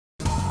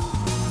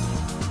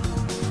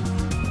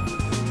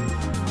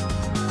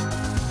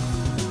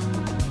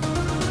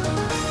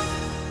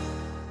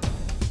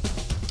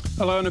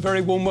Hello and a very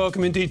warm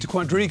welcome indeed to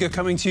Quadriga,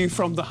 coming to you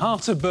from the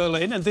heart of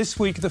Berlin. And this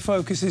week the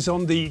focus is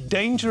on the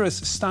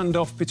dangerous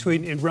standoff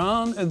between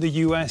Iran and the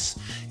US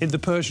in the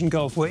Persian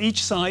Gulf, where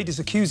each side is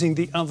accusing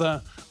the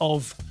other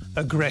of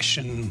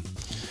aggression.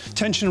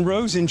 Tension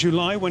rose in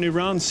July when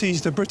Iran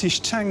seized a British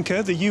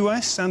tanker. The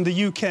US and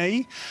the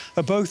UK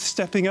are both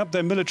stepping up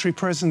their military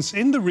presence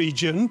in the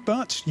region,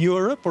 but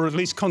Europe, or at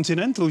least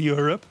continental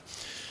Europe,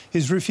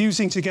 is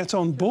refusing to get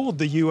on board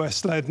the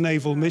US-led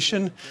naval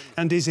mission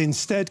and is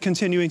instead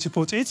continuing to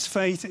put its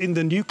faith in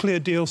the nuclear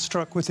deal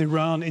struck with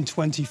Iran in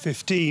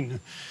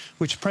 2015,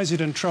 which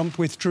President Trump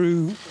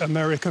withdrew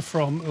America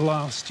from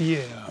last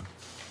year.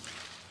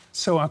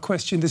 So our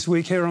question this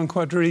week here on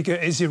Quadriga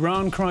is: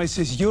 Iran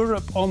crisis,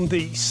 Europe on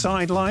the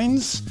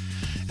sidelines?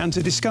 And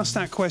to discuss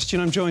that question,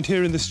 I'm joined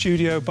here in the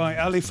studio by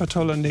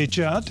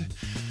Fathollah-Nejad,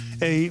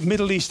 a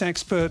Middle East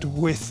expert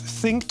with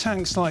think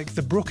tanks like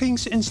the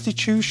Brookings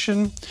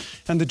Institution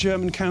and the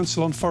German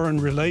Council on Foreign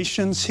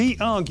Relations. He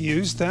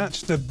argues that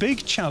the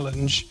big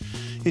challenge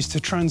is to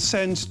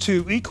transcend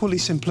two equally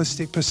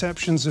simplistic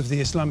perceptions of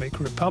the Islamic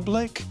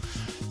Republic: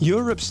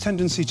 Europe's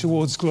tendency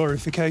towards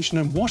glorification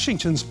and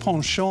Washington's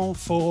penchant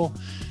for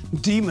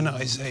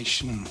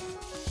demonization.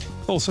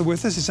 Also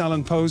with us is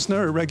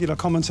Posener, a regular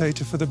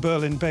commentator for the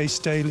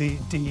Berlin-based daily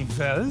Die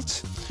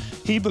Welt.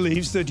 He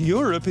believes that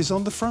Europe is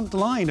on the front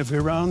line of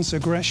Iran's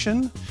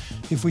aggression.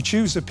 If we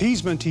choose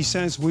appeasement, he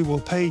says, we will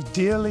pay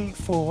dearly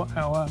for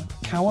our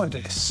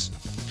cowardice.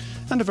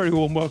 And a very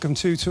warm welcome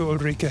too to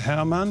Ulrike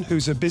Herrmann,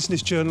 who's a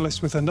business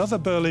journalist with another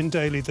Berlin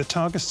daily, the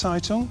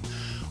Tageszeitung,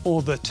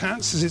 or the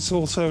Taz as it's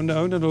also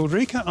known. And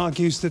Ulrike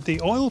argues that the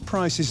oil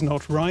price is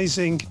not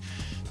rising.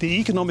 The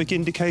economic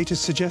indicators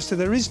suggest that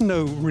there is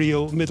no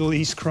real Middle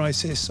East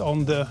crisis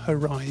on the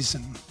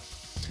horizon.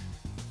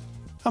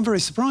 I'm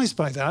very surprised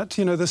by that.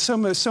 You know, there's so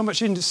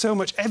much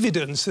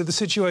evidence that the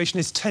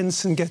situation is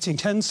tense and getting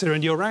tenser,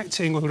 and you're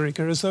acting, Ulrike,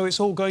 as though it's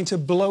all going to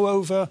blow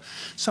over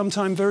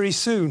sometime very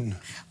soon.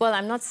 Well,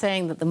 I'm not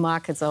saying that the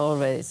markets are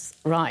always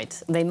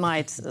right. They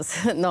might,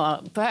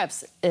 no,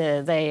 perhaps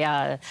they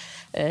are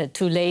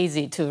too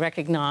lazy to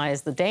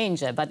recognize the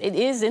danger. But it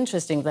is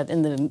interesting that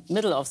in the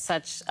middle of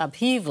such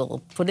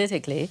upheaval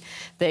politically,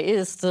 there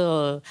is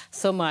still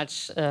so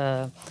much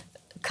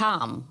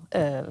calm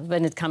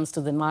when it comes to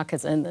the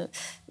markets. And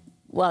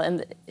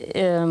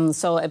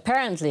so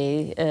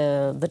apparently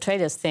the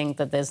traders think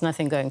that there's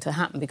nothing going to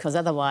happen, because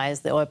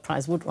otherwise the oil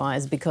price would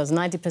rise, because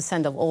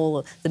 90% of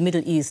all the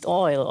Middle East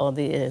oil, or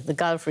the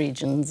Gulf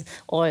region's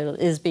oil,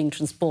 is being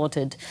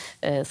transported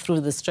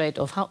through the Strait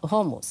of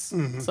Hormuz.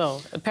 Mm-hmm.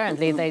 So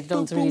apparently they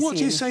don't really see... What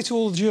do you say to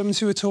all the Germans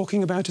who are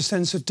talking about a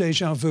sense of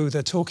déjà vu?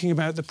 They're talking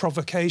about the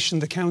provocation,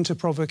 the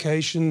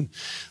counter-provocation,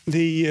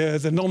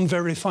 the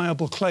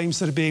non-verifiable claims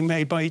that are being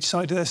made by each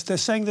side. They're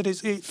saying that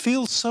it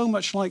feels so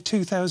much like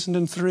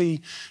 2003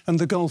 and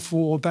the Gulf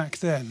War back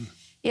then.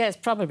 Yes,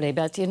 probably.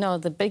 But, you know,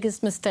 the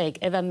biggest mistake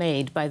ever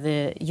made by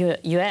the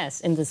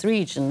US in this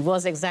region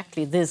was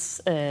exactly this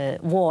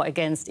war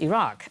against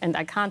Iraq. And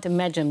I can't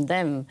imagine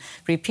them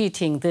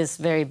repeating this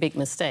very big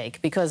mistake,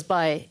 because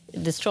by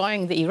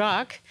destroying the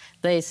Iraq,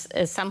 they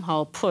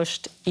somehow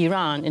pushed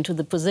Iran into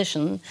the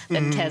position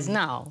that it has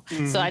now.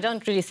 So I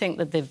don't really think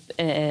that the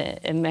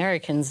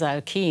Americans are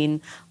keen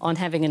on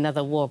having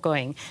another war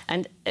going.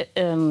 And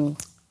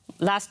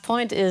last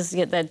point is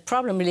that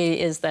problem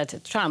really is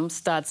that Trump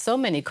starts so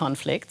many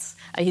conflicts.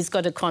 He's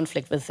got a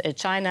conflict with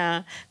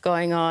China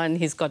going on.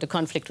 He's got a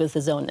conflict with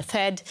his own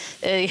Fed.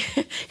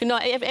 You know,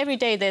 every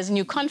day there's a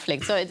new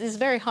conflict. So it is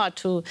very hard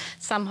to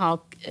somehow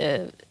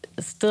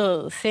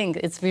still think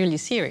it's really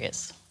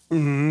serious.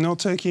 Not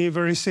taking it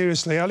very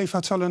seriously.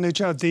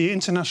 Fathollah-Nejad, the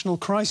International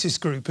Crisis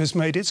Group, has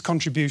made its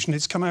contribution.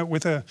 It's come out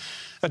with a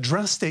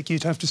drastic,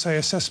 you'd have to say,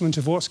 assessment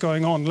of what's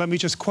going on. Let me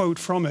just quote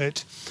from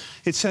it.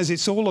 It says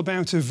it's all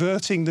about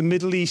averting the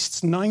Middle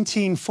East's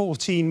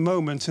 1914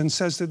 moment, and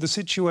says that the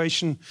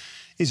situation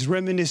is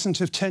reminiscent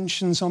of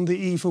tensions on the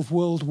eve of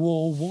World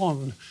War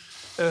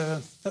I.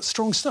 That's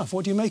strong stuff.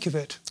 What do you make of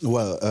it?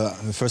 Well,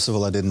 first of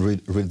all, I didn't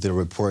read the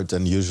report,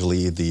 and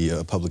usually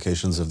the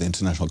publications of the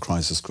International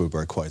Crisis Group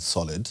are quite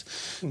solid.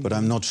 But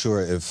I'm not sure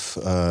if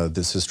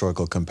this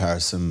historical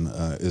comparison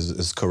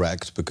is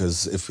correct,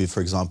 because if we,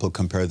 for example,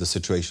 compare the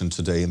situation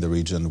today in the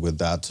region with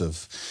that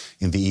of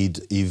in the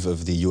eve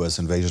of the US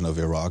invasion of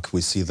Iraq,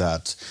 we see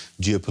that,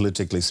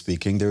 geopolitically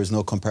speaking, there is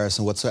no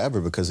comparison whatsoever,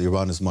 because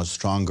Iran is much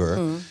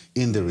stronger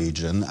in the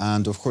region.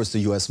 And, of course, the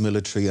US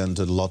military and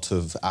a lot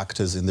of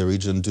actors in the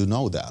region do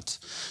know that.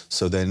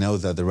 So they know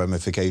that the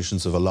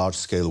ramifications of a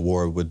large-scale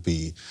war would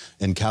be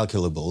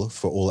incalculable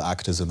for all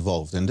actors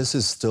involved. And this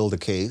is still the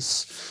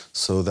case,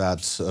 so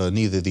that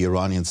neither the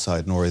Iranian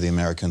side nor the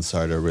American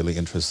side are really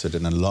interested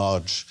in a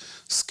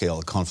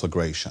large-scale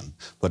conflagration.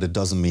 But it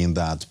doesn't mean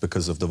that,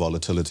 because of the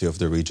volatility of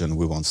the region,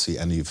 we won't see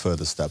any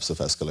further steps of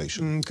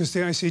escalation. Because the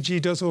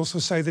ICG does also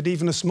say that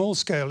even a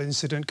small-scale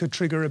incident could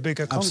trigger a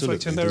bigger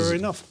conflict. Absolutely. And there are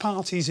enough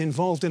parties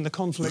involved in the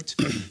conflict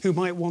who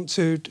might want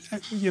to,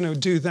 you know,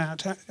 do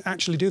that,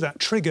 actually do that,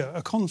 trigger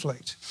a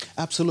conflict.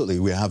 Absolutely.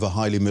 We have a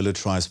highly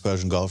militarized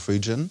Persian Gulf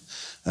region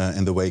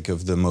in the wake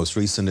of the most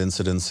recent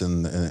incidents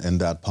in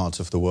that part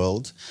of the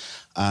world.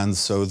 And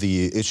so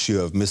the issue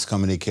of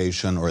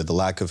miscommunication or the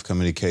lack of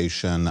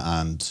communication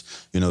and,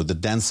 the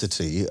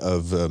density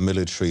of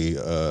military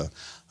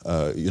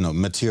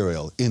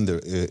material in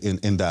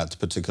that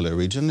particular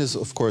region is,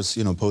 of course,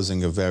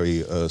 posing a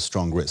very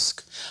strong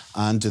risk.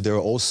 And there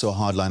are also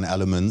hardline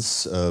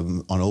elements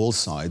on all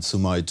sides who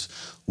might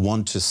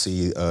want to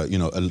see,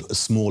 a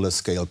smaller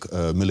scale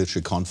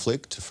military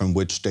conflict from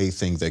which they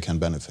think they can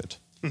benefit.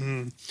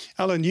 Mm-hmm.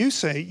 Alan, you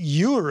say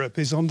Europe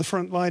is on the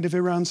front line of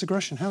Iran's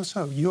aggression. How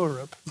so,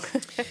 Europe?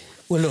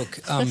 Well, look,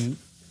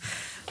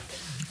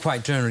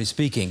 quite generally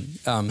speaking,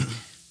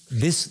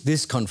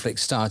 this conflict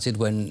started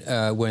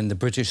when the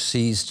British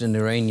seized an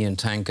Iranian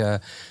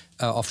tanker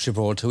off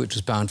Gibraltar, which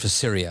was bound for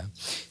Syria.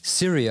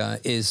 Syria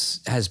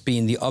has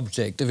been the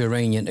object of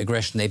Iranian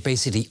aggression. They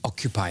basically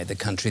occupy the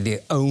country. They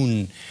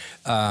own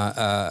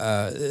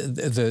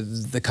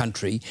the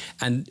country,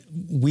 and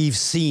we've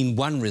seen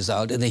one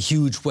result in a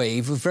huge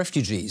wave of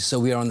refugees. So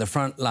we are on the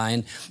front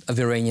line of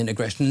Iranian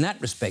aggression in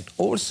that respect.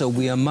 Also,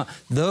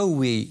 though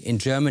we in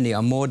Germany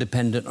are more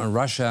dependent on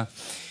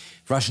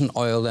Russian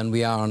oil than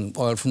we are on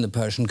oil from the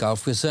Persian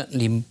Gulf, we're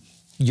certainly,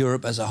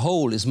 Europe as a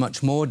whole is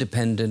much more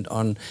dependent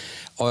on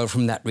oil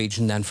from that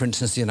region than, for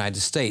instance, the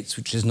United States,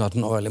 which is not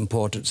an oil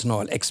importer, it's an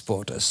oil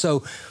exporter.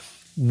 So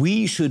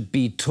we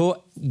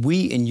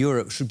in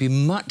Europe should be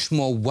much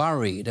more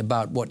worried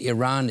about what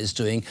Iran is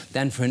doing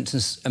than, for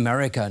instance,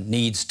 America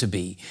needs to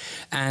be.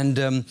 And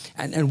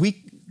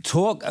we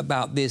talk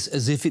about this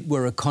as if it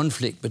were a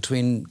conflict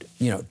between,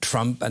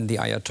 Trump and the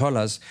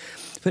Ayatollahs.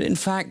 But in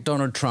fact,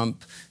 Donald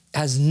Trump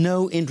has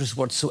no interest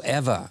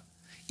whatsoever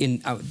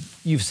in,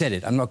 you've said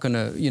it, I'm not going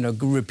to,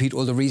 repeat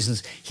all the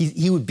reasons.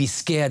 He would be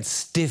scared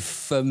stiff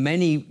for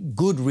many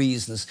good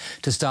reasons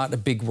to start a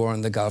big war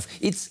in the Gulf.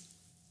 It's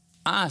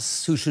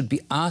us who should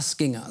be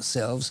asking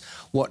ourselves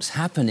what's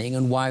happening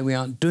and why we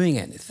aren't doing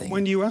anything.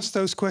 When you ask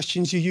those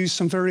questions, you use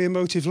some very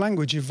emotive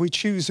language. If we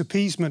choose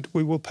appeasement,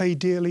 we will pay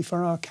dearly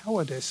for our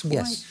cowardice.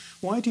 Yes.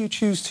 Why do you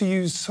choose to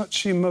use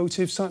such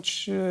emotive,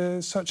 such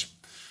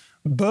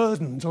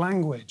burdened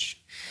language?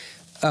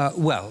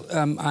 Not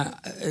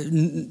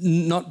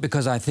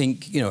because I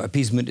think,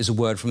 appeasement is a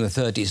word from the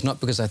 30s, not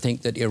because I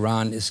think that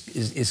Iran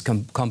is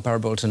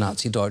comparable to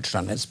Nazi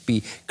Deutschland, let's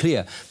be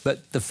clear.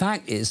 But the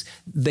fact is,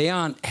 they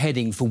aren't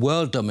heading for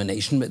world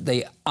domination, but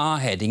they are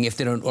heading, if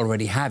they don't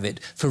already have it,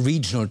 for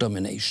regional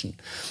domination.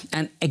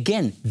 And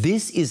again,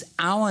 this is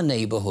our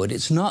neighbourhood,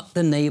 it's not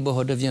the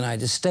neighbourhood of the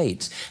United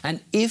States.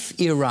 And if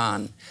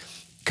Iran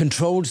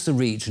controls the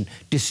region,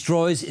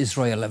 destroys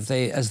Israel as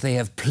they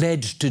have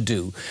pledged to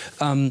do,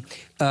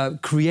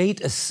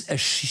 create a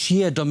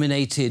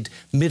Shia-dominated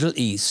Middle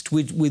East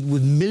with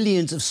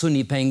millions of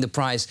Sunni paying the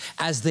price,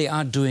 as they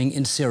are doing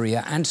in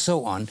Syria, and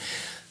so on,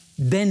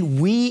 then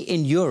we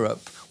in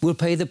Europe will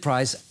pay the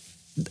price.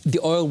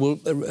 The oil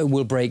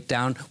will break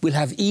down. We'll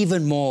have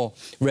even more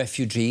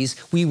refugees.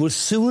 We will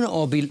sooner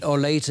or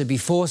later be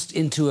forced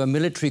into a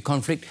military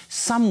conflict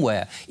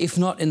somewhere, if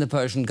not in the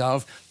Persian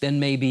Gulf, then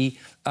maybe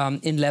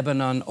in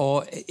Lebanon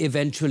or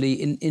eventually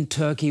in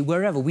Turkey,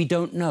 wherever. We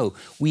don't know.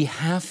 We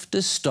have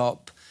to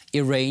stop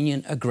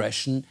Iranian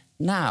aggression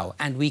now,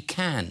 and we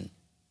can.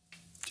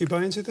 Do you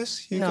buy into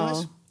this, you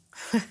guys?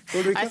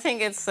 Ulrike? I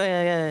think it's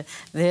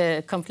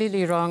the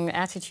completely wrong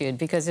attitude,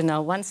 because,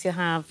 once you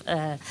have...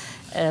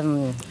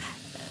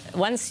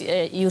 once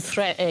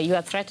you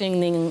are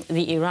threatening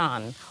the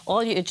Iran,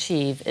 all you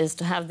achieve is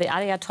to have the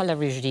Ayatollah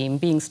regime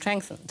being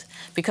strengthened.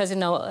 Because,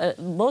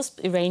 most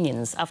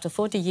Iranians, after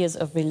 40 years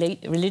of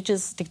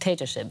religious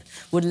dictatorship,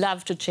 would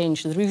love to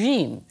change the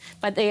regime.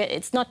 But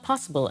it's not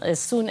possible. As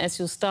soon as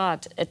you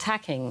start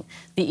attacking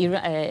the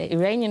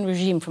Iranian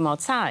regime from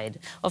outside,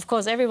 of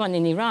course, everyone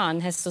in Iran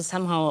has to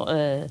somehow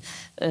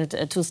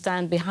to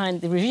stand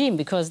behind the regime,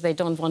 because they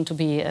don't want to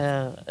be,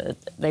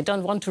 they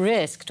don't want to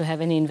risk to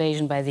have any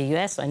invasion by the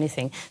US or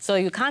anything. So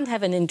you can't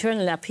have an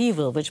internal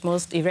upheaval, which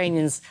most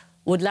Iranians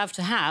would love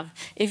to have,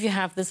 if you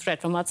have this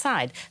threat from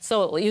outside.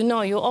 So,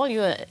 all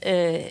you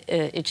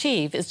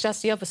achieve is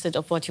just the opposite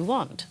of what you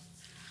want.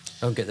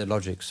 Don't get the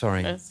logic,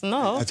 sorry.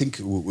 No. I think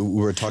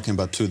we were talking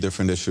about two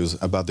different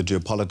issues, about the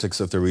geopolitics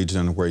of the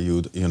region, where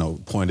you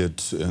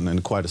pointed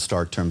in quite a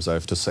stark terms, I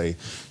have to say,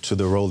 to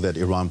the role that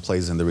Iran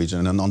plays in the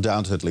region. And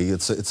undoubtedly,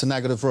 it's a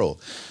negative role.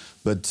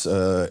 But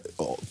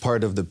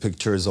part of the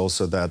picture is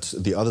also that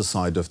the other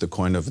side of the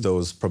coin of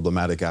those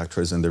problematic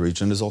actors in the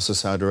region is also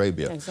Saudi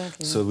Arabia.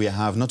 Exactly. So we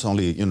have not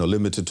only,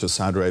 limited to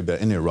Saudi Arabia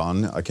in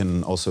Iran, I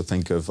can also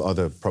think of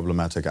other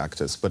problematic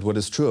actors. But what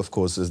is true, of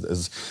course,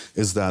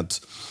 is that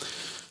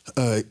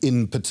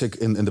In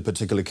the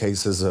particular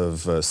cases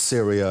of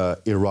Syria,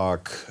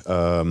 Iraq,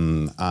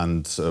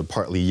 and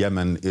partly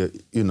Yemen,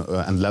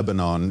 and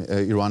Lebanon,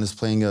 Iran is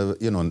playing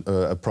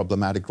a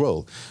problematic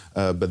role.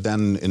 But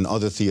then in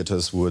other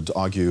theaters would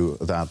argue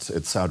that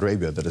it's Saudi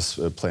Arabia that is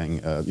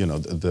playing,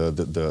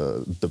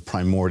 the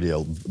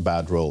primordial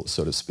bad role,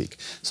 so to speak.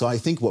 So I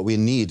think what we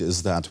need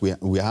is that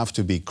we have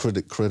to be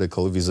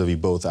critical vis-à-vis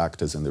both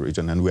actors in the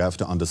region, and we have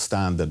to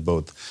understand that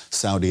both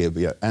Saudi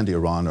Arabia and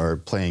Iran are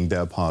playing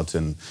their part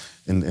in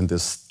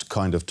this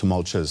kind of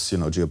tumultuous,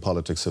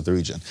 geopolitics of the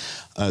region.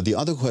 The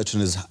other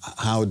question is,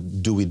 how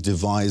do we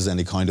devise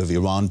any kind of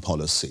Iran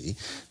policy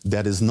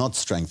that is not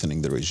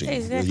strengthening the regime,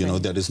 exactly.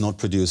 That is not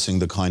producing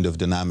the kind of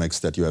dynamics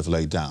that you have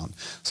laid down?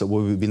 So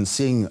what we've been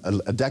seeing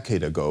a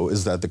decade ago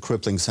is that the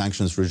crippling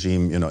sanctions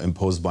regime,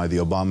 imposed by the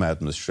Obama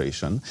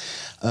administration,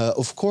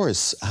 of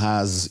course,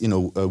 has,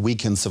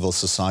 weakened civil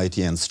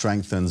society and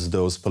strengthens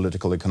those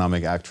political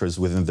economic actors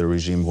within the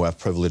regime who have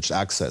privileged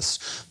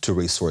access to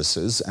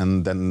resources,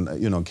 and then,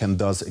 can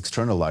thus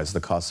externalize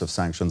the cost of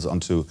sanctions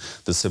onto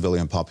the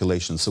civilian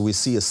population. So we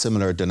see a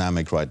similar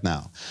dynamic right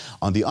now.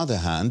 On the other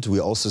hand,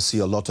 we also see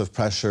a lot of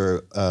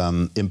pressure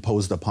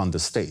imposed upon the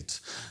state.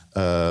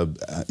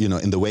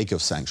 In the wake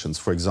of sanctions.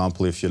 For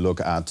example, if you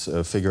look at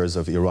figures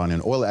of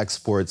Iranian oil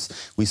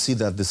exports, we see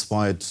that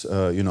despite,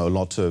 a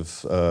lot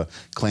of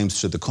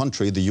claims to the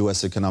contrary, the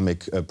U.S.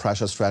 economic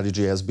pressure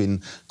strategy has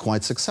been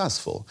quite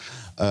successful.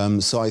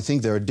 So I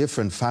think there are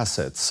different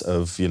facets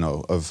of,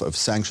 of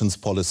sanctions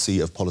policy,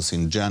 of policy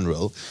in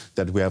general,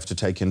 that we have to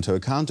take into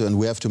account, and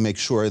we have to make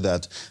sure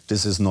that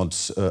this is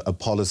not a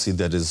policy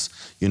that is,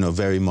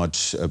 very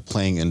much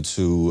playing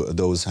into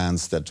those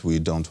hands that we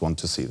don't want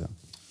to see them.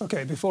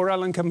 OK, before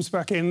Alan comes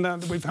back in,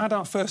 we've had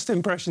our first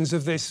impressions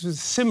of this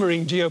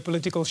simmering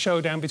geopolitical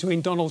showdown between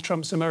Donald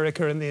Trump's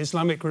America and the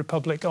Islamic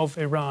Republic of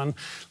Iran.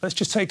 Let's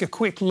just take a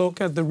quick look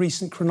at the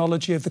recent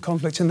chronology of the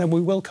conflict, and then we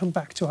will come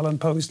back to Alan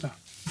Posener.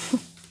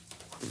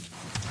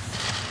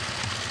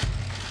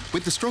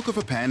 With the stroke of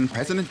a pen,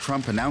 President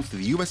Trump announced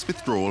the U.S.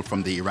 withdrawal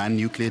from the Iran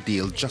nuclear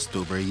deal just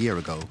over a year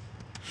ago.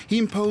 He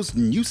imposed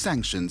new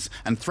sanctions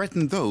and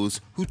threatened those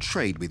who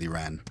trade with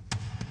Iran.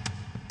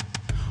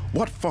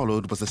 What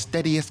followed was a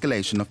steady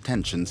escalation of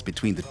tensions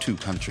between the two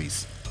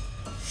countries.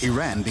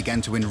 Iran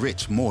began to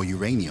enrich more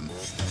uranium.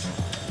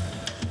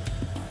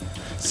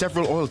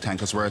 Several oil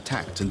tankers were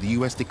attacked, and the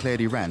US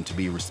declared Iran to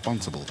be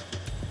responsible.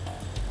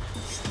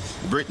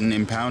 Britain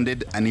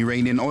impounded an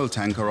Iranian oil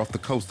tanker off the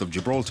coast of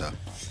Gibraltar.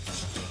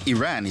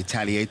 Iran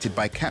retaliated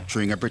by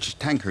capturing a British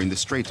tanker in the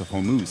Strait of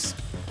Hormuz.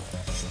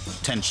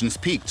 Tensions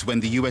peaked when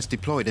the US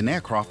deployed an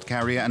aircraft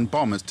carrier and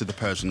bombers to the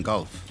Persian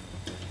Gulf.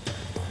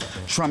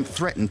 Trump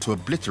threatened to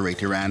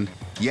obliterate Iran,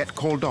 yet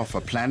called off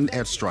a planned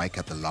airstrike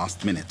at the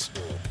last minute.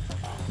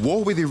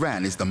 War with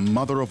Iran is the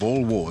mother of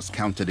all wars,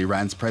 countered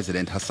Iran's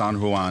President Hassan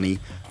Rouhani,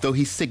 though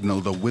he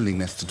signaled a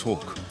willingness to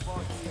talk.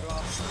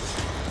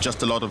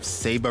 Just a lot of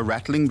saber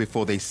rattling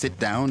before they sit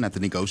down at the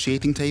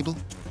negotiating table?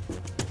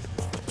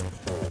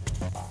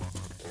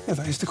 Yeah,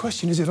 that is the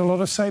question. Is it a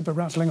lot of saber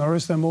rattling, or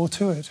is there more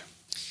to it?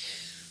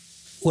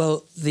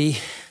 Well,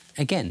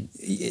 again,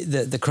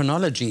 the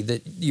chronology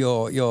that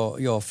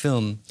your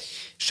film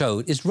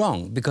showed is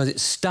wrong, because it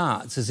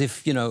starts as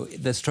if,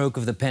 the stroke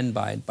of the pen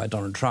by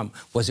Donald Trump.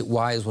 Was it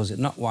wise? Was it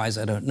not wise?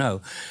 I don't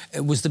know.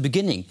 It was the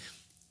beginning.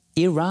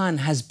 Iran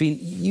has been,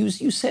 you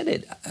said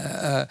it,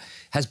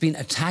 has been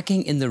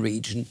attacking in the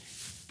region,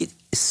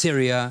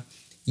 Syria,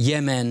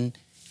 Yemen,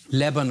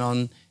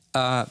 Lebanon,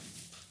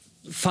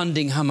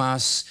 funding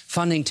Hamas,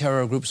 funding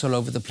terror groups all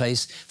over the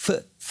place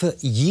for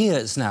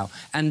years now.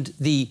 And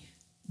the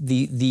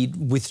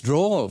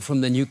withdrawal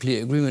from the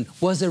nuclear agreement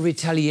was a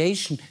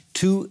retaliation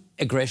to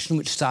aggression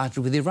which started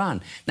with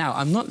Iran. Now,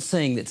 I'm not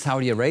saying that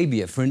Saudi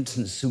Arabia, for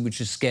instance,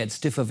 which is scared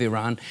stiff of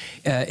Iran,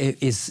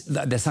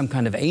 they're some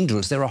kind of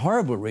angels. They're a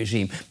horrible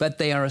regime, but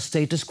they are a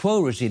status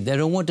quo regime. They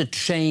don't want to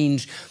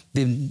change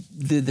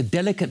the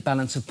delicate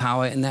balance of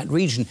power in that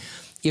region.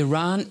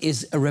 Iran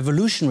is a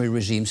revolutionary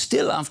regime,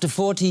 still after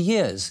 40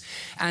 years.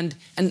 And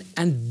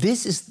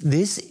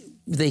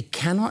they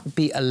cannot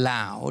be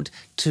allowed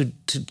to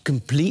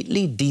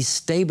completely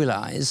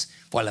destabilise.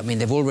 Well, I mean,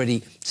 they've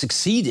already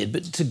succeeded,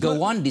 but to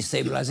go on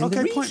destabilising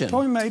the region.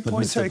 Point made,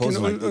 point taken.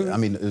 Posener, I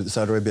mean,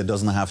 Saudi Arabia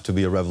doesn't have to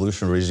be a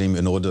revolutionary regime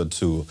in order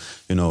to,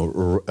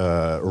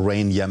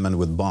 rain Yemen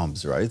with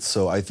bombs, right?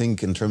 So I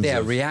think in terms of...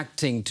 They're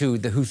reacting to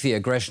the Houthi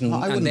aggression,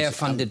 and they're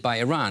funded by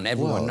Iran.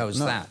 Everyone knows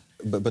that.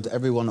 But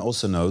everyone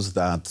also knows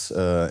that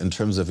in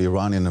terms of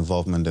Iranian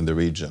involvement in the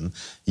region,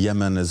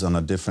 Yemen is on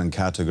a different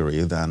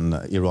category than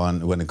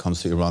Iran when it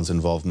comes to Iran's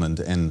involvement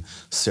in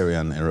Syria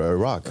and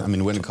Iraq. I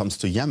mean, when it comes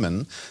to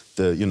Yemen,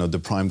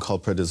 the prime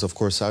culprit is, of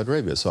course, Saudi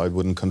Arabia. So I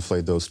wouldn't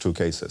conflate those two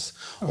cases.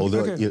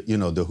 Although,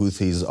 the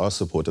Houthis are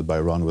supported by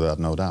Iran without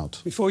no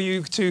doubt. Before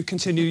you two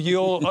continue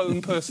your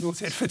own personal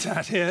tit for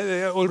tat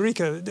here,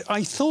 Ulrike,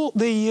 I thought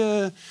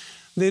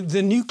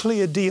the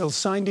nuclear deal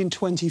signed in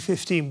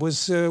 2015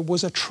 was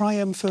a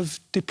triumph of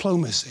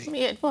diplomacy.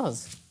 Yeah, it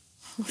was.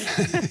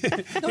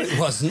 No, it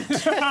wasn't.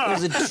 It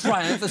was a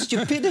triumph of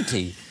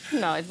stupidity.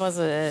 No, it was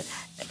a...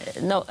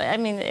 No, I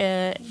mean...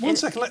 One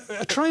second,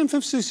 a triumph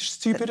of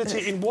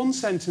stupidity in one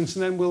sentence,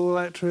 and then we'll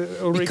let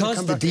Ulrike because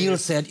come the back deal in.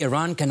 said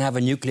Iran can have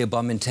a nuclear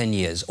bomb in 10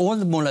 years. All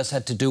the mullahs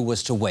had to do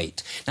was to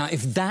wait. Now,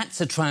 if that's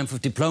a triumph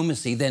of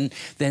diplomacy, then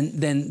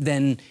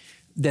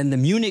the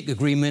Munich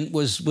agreement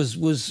was...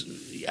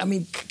 I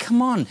mean,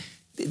 come on.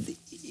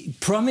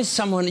 Promise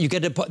someone you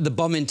get the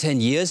bomb in 10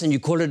 years and you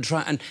call it a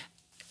triumph...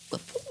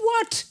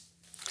 What?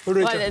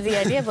 Well, the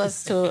idea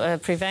was to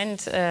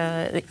prevent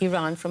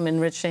Iran from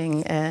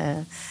enriching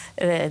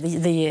the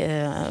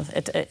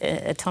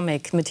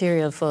atomic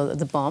material for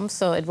the bomb,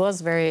 so it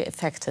was very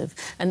effective.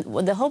 And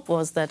the hope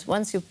was that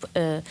once you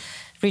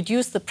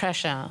reduce the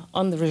pressure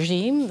on the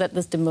regime, that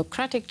this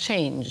democratic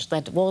change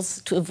that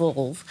was to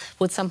evolve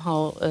would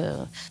somehow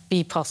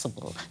be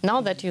possible.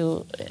 Now that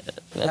you...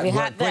 we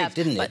had that,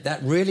 didn't it?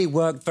 That really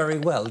worked very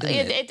well,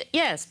 didn't it?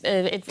 Yes.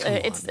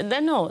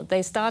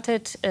 They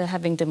started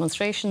having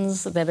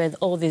demonstrations. There were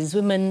all these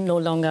women no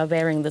longer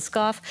wearing the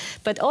scarf.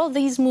 But all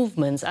these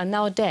movements are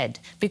now dead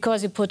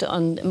because you put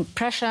on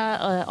pressure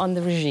on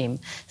the regime.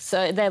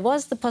 So there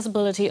was the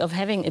possibility of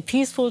having a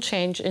peaceful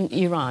change in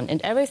Iran,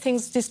 and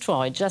everything's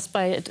destroyed just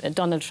by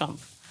Donald Trump.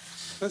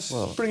 Let's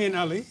bring in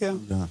Ali. Yeah.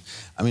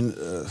 I mean,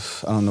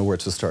 I don't know where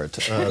to start.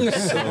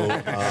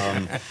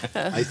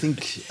 I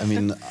think,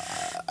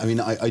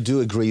 I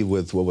do agree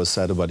with what was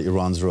said about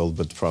Iran's role,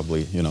 but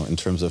probably, you know, in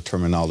terms of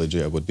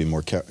terminology, I would be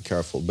more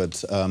careful.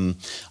 But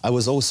I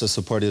was also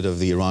supportive of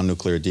the Iran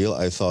nuclear deal.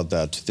 I thought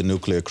that the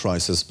nuclear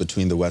crisis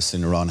between the West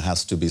and Iran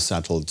has to be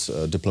settled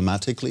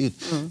diplomatically.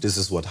 This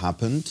is what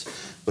happened.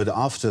 But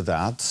after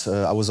that,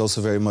 I was also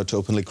very much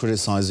openly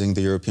criticizing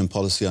the European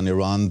policy on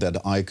Iran that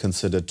I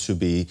considered to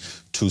be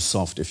too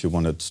soft, if you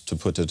wanted to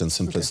put it in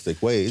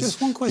simplistic ways.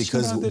 Just one question.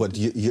 Because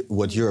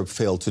what Europe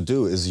failed to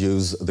do is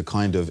use the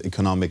kind of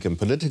economic and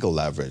political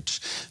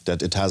leverage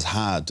that it has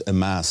had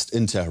amassed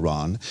in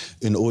Tehran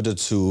in order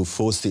to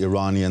force the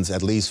Iranians,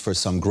 at least for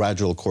some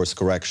gradual course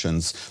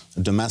corrections,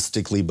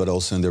 domestically, but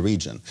also in the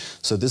region.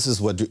 So this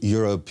is what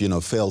Europe, you know,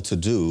 failed to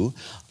do.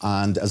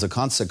 And as a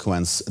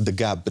consequence, the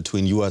gap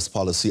between US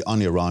policy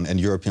on Iran and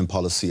European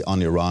policy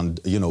on Iran,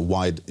 you know,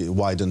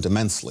 widened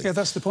immensely. Yeah,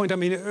 that's the point. I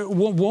mean,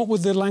 what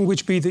would the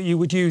language be that you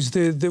would use?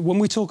 When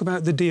we talk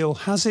about the deal,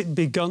 has it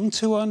begun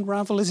to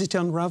unravel? Is it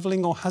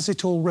unraveling, or has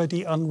it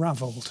already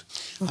unraveled?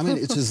 I mean,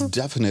 it is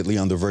definitely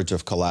on the verge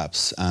of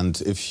collapse.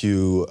 And if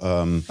you...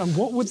 and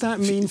what would that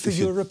mean for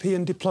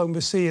European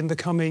diplomacy in the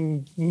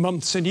coming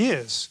months and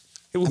years?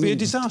 It will be a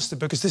disaster,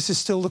 because this is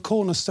still the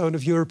cornerstone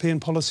of European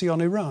policy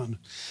on Iran.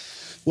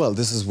 Well,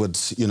 this is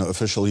what, you know,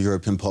 official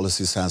European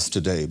policy says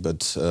today.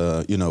 But,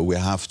 you know, we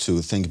have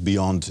to think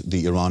beyond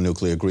the Iran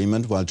nuclear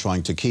agreement while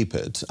trying to keep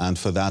it. And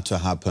for that to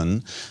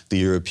happen, the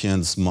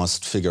Europeans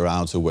must figure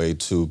out a way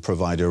to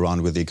provide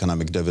Iran with the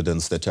economic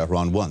dividends that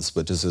Tehran wants.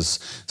 But this is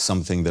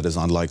something that is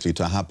unlikely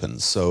to happen.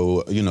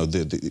 So, you know,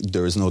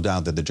 there is no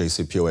doubt that the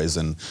JCPOA is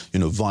in, you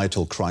know,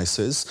 vital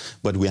crisis.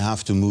 But we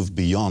have to move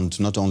beyond,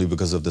 not only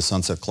because of the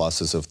sunset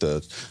clauses of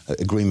the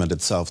agreement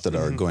itself that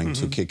are going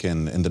to kick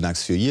in the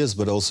next few years,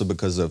 but also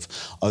because of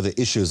other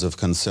issues of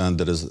concern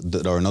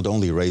that are not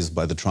only raised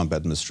by the Trump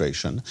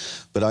administration,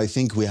 but I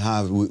think we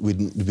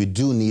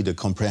do need a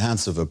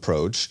comprehensive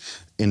approach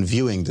in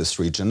viewing this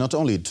region, not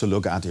only to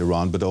look at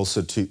Iran, but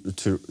also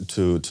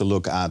to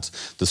look at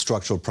the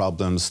structural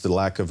problems, the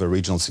lack of a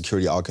regional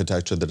security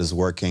architecture that is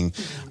working.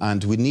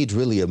 And we need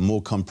really a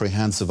more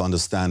comprehensive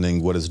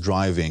understanding what is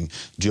driving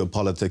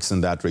geopolitics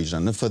in that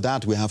region. And for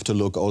that, we have to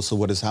look also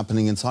what is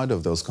happening inside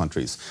of those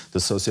countries, the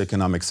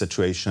socioeconomic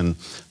situation,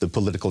 the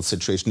political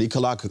situation,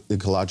 the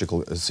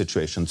ecological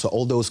situation. So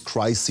all those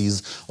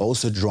crises are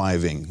also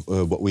driving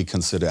what we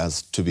consider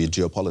as to be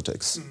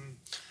geopolitics.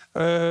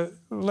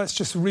 Let's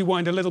just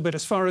rewind a little bit.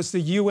 As far as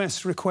the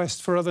US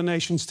request for other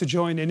nations to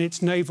join in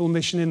its naval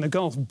mission in the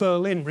Gulf,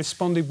 Berlin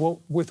responded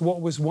with what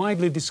was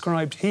widely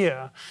described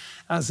here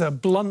as a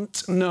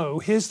blunt no.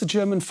 Here's the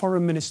German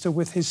foreign minister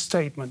with his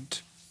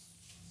statement.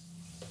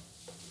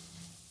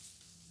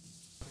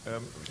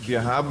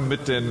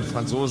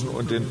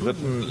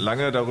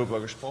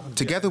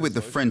 Together with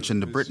the French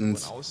and the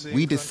Britons,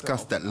 we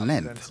discussed at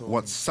length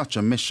what such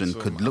a mission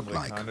could look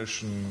like.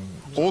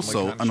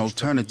 Also, an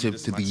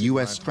alternative to the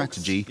US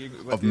strategy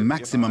of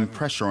maximum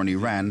pressure on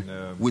Iran,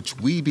 which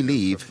we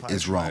believe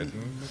is wrong.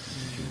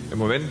 At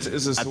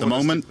the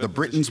moment, the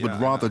Britons would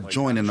rather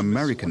join an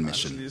American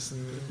mission.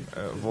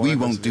 We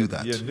won't do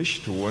that.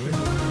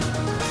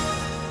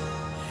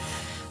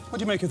 What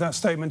do you make of that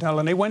statement,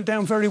 Alan? It went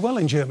down very well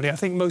in Germany. I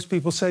think most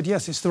people said,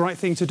 yes, it's the right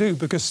thing to do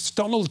because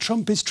Donald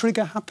Trump is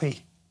trigger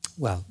happy.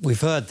 Well,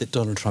 we've heard that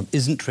Donald Trump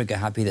isn't trigger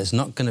happy. There's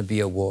not going to be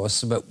a war.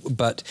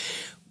 But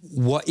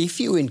if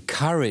you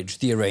encourage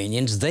the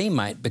Iranians, they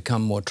might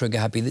become more trigger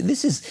happy.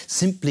 This is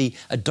simply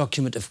a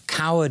document of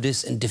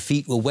cowardice and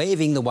defeat. We're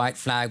waving the white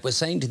flag. We're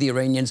saying to the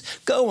Iranians,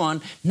 go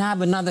on,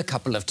 nab another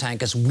couple of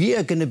tankers. We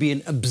are going to be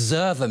an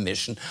observer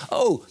mission.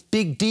 Oh,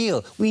 big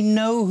deal. We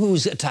know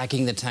who's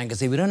attacking the tankers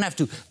here. We don't have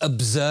to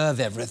observe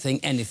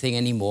anything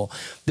anymore.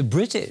 The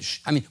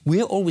British, I mean,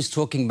 we're always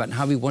talking about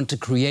how we want to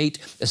create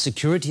a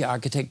security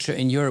architecture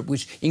in Europe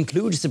which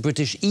includes the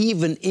British,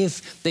 even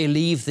if they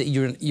leave the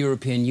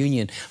European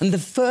Union. And the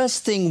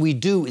first thing we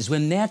do is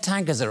when their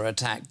tankers are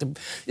attacked,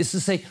 is to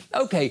say,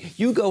 OK,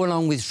 you go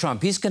along with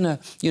Trump. He's going to,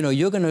 you know,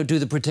 you're going to do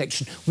the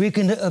protection. We're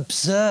going to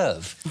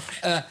observe.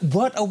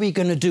 What are we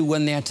going to do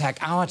when they attack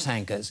our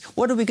tankers?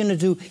 What are we going to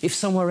do if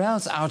somewhere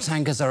else our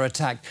tankers are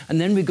attacked?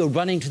 And then we go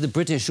running to the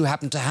British, who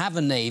happen to have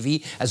a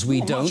navy, as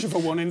we don't. Much of a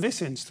one in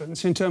this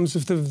instance, in terms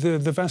of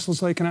the vessels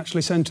they can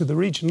actually send to the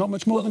region. Not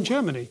much more than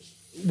Germany.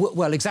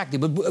 Well, exactly.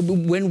 But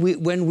when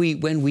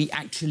we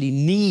actually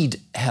need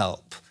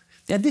help,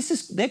 they're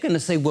going to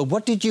say, well,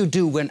 what did you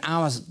do when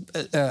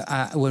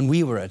when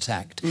we were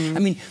attacked? I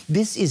mean,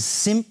 this is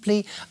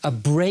simply a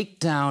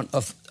breakdown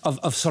of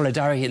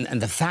solidarity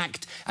and the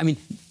fact. I mean,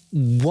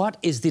 what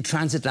is the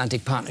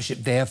transatlantic partnership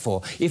there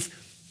for?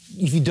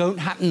 If you don't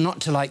happen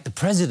not to like the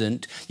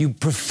president, you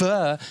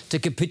prefer to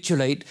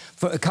capitulate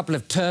for a couple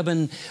of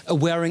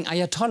turban-wearing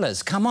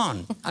ayatollahs. Come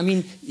on. I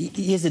mean,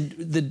 here's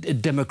the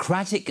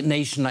democratic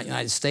nation like the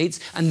United States,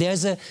 and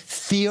there's a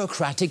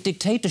theocratic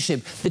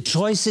dictatorship. The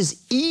choice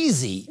is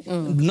easy.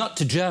 Not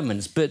to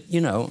Germans, but,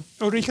 you know.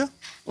 Ulrike?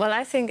 Well,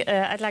 I think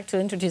I'd like to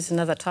introduce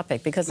another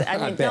topic, because I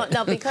mean,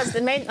 because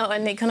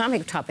an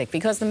economic topic,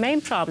 because the main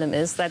problem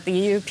is that the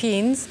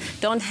Europeans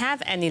don't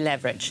have any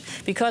leverage,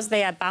 because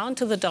they are bound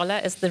to the dollar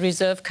as the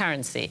reserve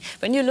currency.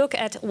 When you look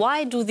at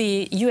why do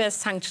the US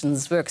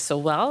sanctions work so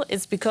well,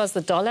 it's because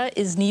the dollar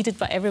is needed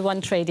by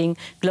everyone trading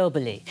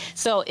globally.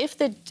 So if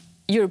the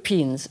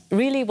Europeans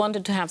really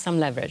wanted to have some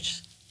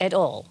leverage at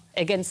all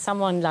against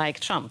someone like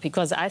Trump,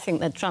 because I think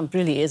that Trump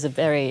really is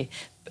a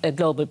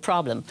global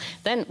problem,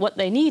 then what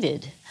they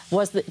needed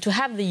was to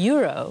have the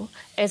euro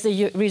as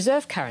a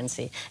reserve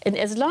currency. And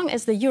as long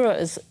as the euro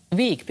is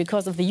weak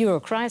because of the euro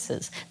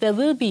crisis, there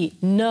will be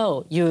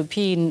no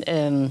European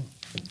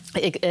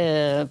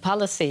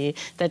policy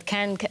that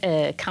can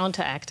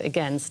counteract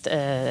against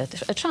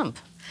Trump.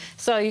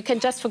 So you can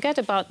just forget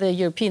about the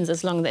Europeans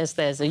as long as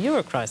there's a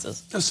euro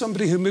crisis. As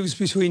somebody who moves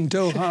between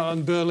Doha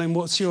and Berlin,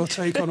 what's your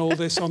take on all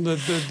this, on the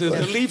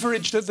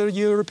leverage that the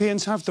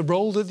Europeans have, the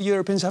role that the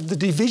Europeans have, the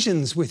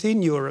divisions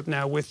within Europe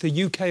now, with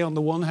the UK on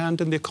the one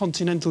hand and the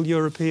continental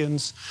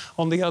Europeans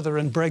on the other,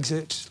 and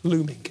Brexit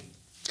looming?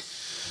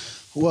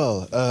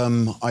 Well,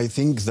 I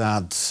think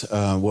that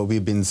what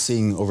we've been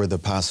seeing over the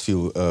past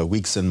few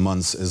weeks and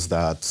months is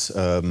that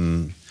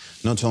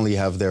not only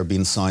have there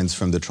been signs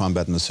from the Trump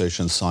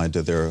administration side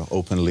that they're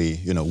openly,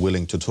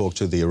 willing to talk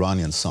to the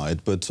Iranian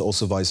side, but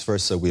also vice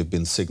versa. We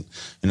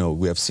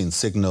have seen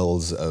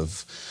signals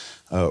of,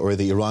 or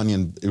the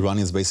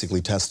Iranians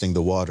basically testing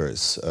the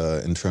waters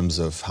in terms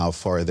of how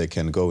far they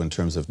can go in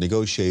terms of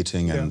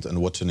negotiating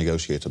and what to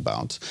negotiate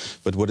about.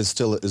 But what is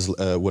still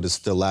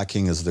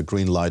lacking is the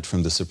green light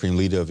from the supreme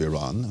leader of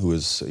Iran, who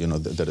is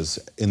that is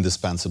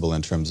indispensable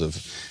in terms of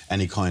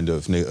any kind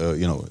of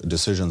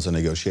decisions and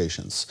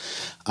negotiations.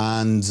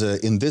 And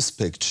in this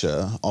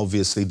picture,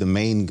 obviously the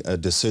main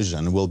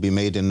decision will be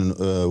made in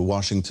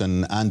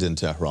Washington and in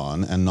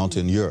Tehran, and not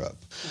in Europe.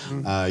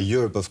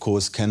 Europe, of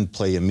course, can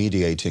play a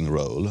mediating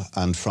role,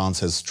 and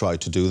France has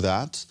tried to do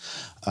that.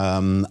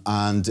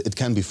 And it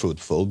can be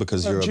fruitful,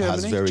 because Europe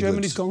has very good...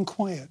 Germany's gone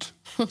quiet.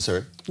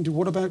 Sorry?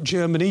 What about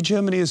Germany?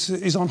 Germany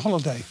is on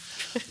holiday.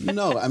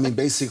 No, I mean,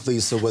 basically,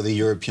 so what the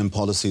European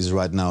policies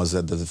right now is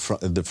that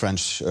the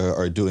French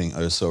are doing,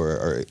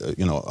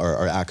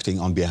 are acting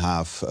on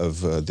behalf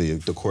of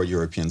the core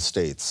European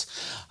states.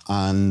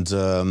 And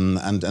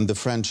the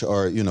French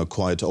are,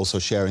 quite also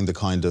sharing the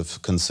kind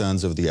of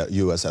concerns of the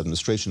U.S.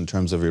 administration in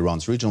terms of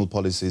Iran's regional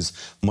policies,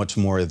 much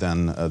more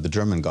than the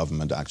German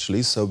government,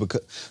 actually. So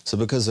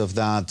because of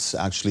that,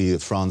 actually,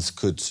 France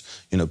could,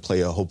 play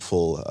a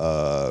hopeful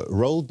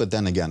role. But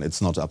then again,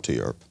 it's not up to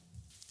Europe.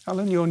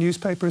 Alan, your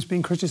newspaper has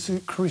been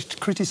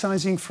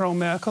criticising Frau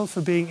Merkel for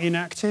being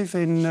inactive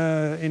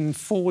in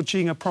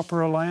forging a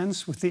proper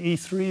alliance with the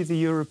E3,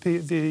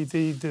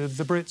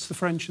 the Brits, the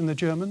French and the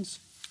Germans.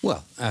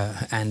 Well,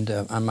 and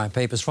my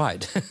paper's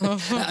right.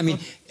 I mean,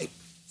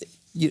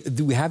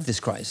 we have this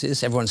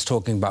crisis. Everyone's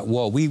talking about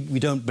war. We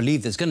don't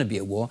believe there's going to be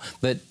a war,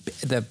 but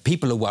the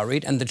people are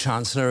worried, and the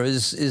Chancellor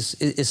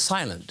is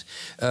silent,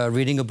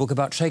 reading a book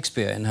about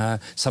Shakespeare in her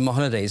summer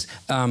holidays.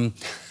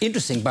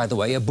 Interesting, by the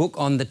way, a book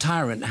on the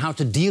tyrant, how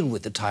to deal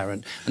with the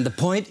tyrant. And the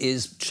point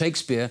is,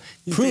 Shakespeare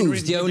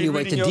proves the only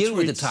way to deal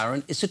with the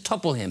tyrant is to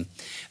topple him.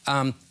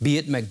 Be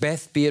it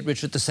Macbeth, be it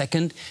Richard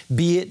II,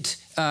 be it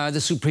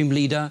the supreme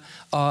leader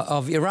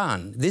of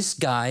Iran. This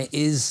guy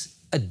is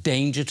a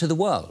danger to the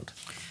world.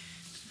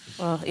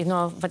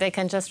 Well, but I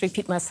can just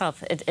repeat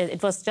myself.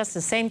 It was just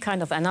the same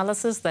kind of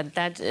analysis that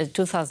led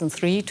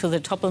 2003 to the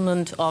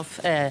topplement of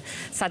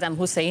Saddam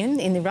Hussein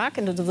in Iraq,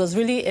 and it was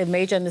really a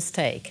major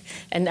mistake.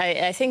 And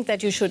I think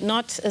that you should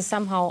not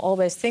somehow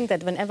always think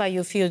that whenever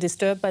you feel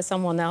disturbed by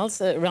someone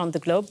else around the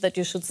globe, that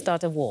you should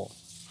start a war.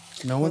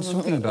 No one's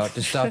talking about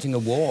starting a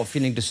war or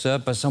feeling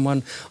disturbed by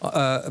someone.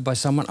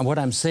 What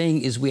I'm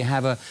saying is we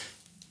have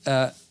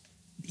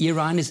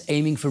Iran is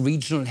aiming for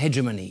regional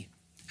hegemony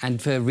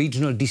and for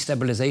regional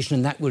destabilization,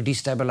 and that will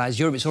destabilize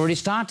Europe. It's already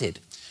started.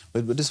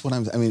 But this is what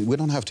I mean, we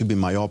don't have to be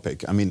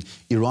myopic. I mean,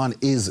 Iran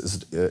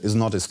is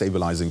not a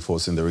stabilizing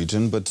force in the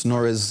region, but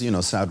nor is,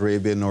 Saudi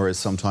Arabia, nor is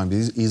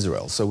sometimes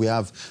Israel. So we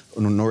have,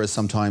 nor is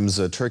sometimes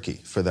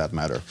Turkey, for that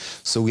matter.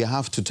 So we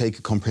have to take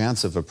a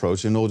comprehensive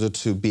approach in order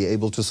to be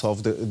able to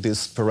solve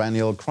this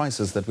perennial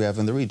crisis that we have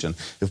in the region.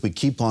 If we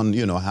keep on,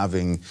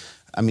 having...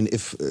 I mean,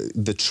 if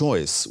the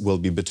choice will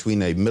be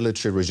between a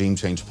military regime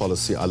change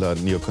policy a la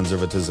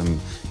neoconservatism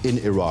in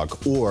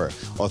Iraq or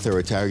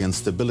authoritarian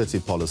stability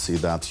policy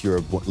that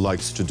Europe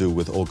likes to do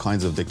with all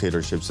kinds of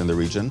dictatorships in the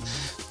region,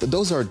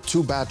 those are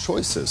two bad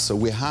choices. So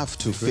we have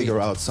to figure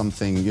out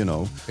something,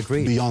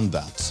 beyond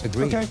that.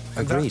 Agreed. Okay,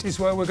 Agreed. That is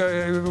where we're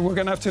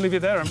going to have to leave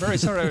it there. I'm very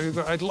sorry.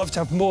 I'd love to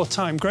have more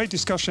time. Great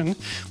discussion.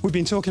 We've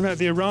been talking about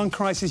the Iran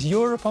crisis,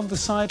 Europe on the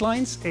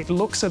sidelines. It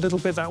looks a little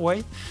bit that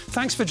way.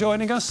 Thanks for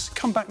joining us.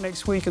 Come back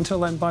next week. Until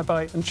then,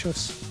 bye-bye and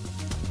tschüss.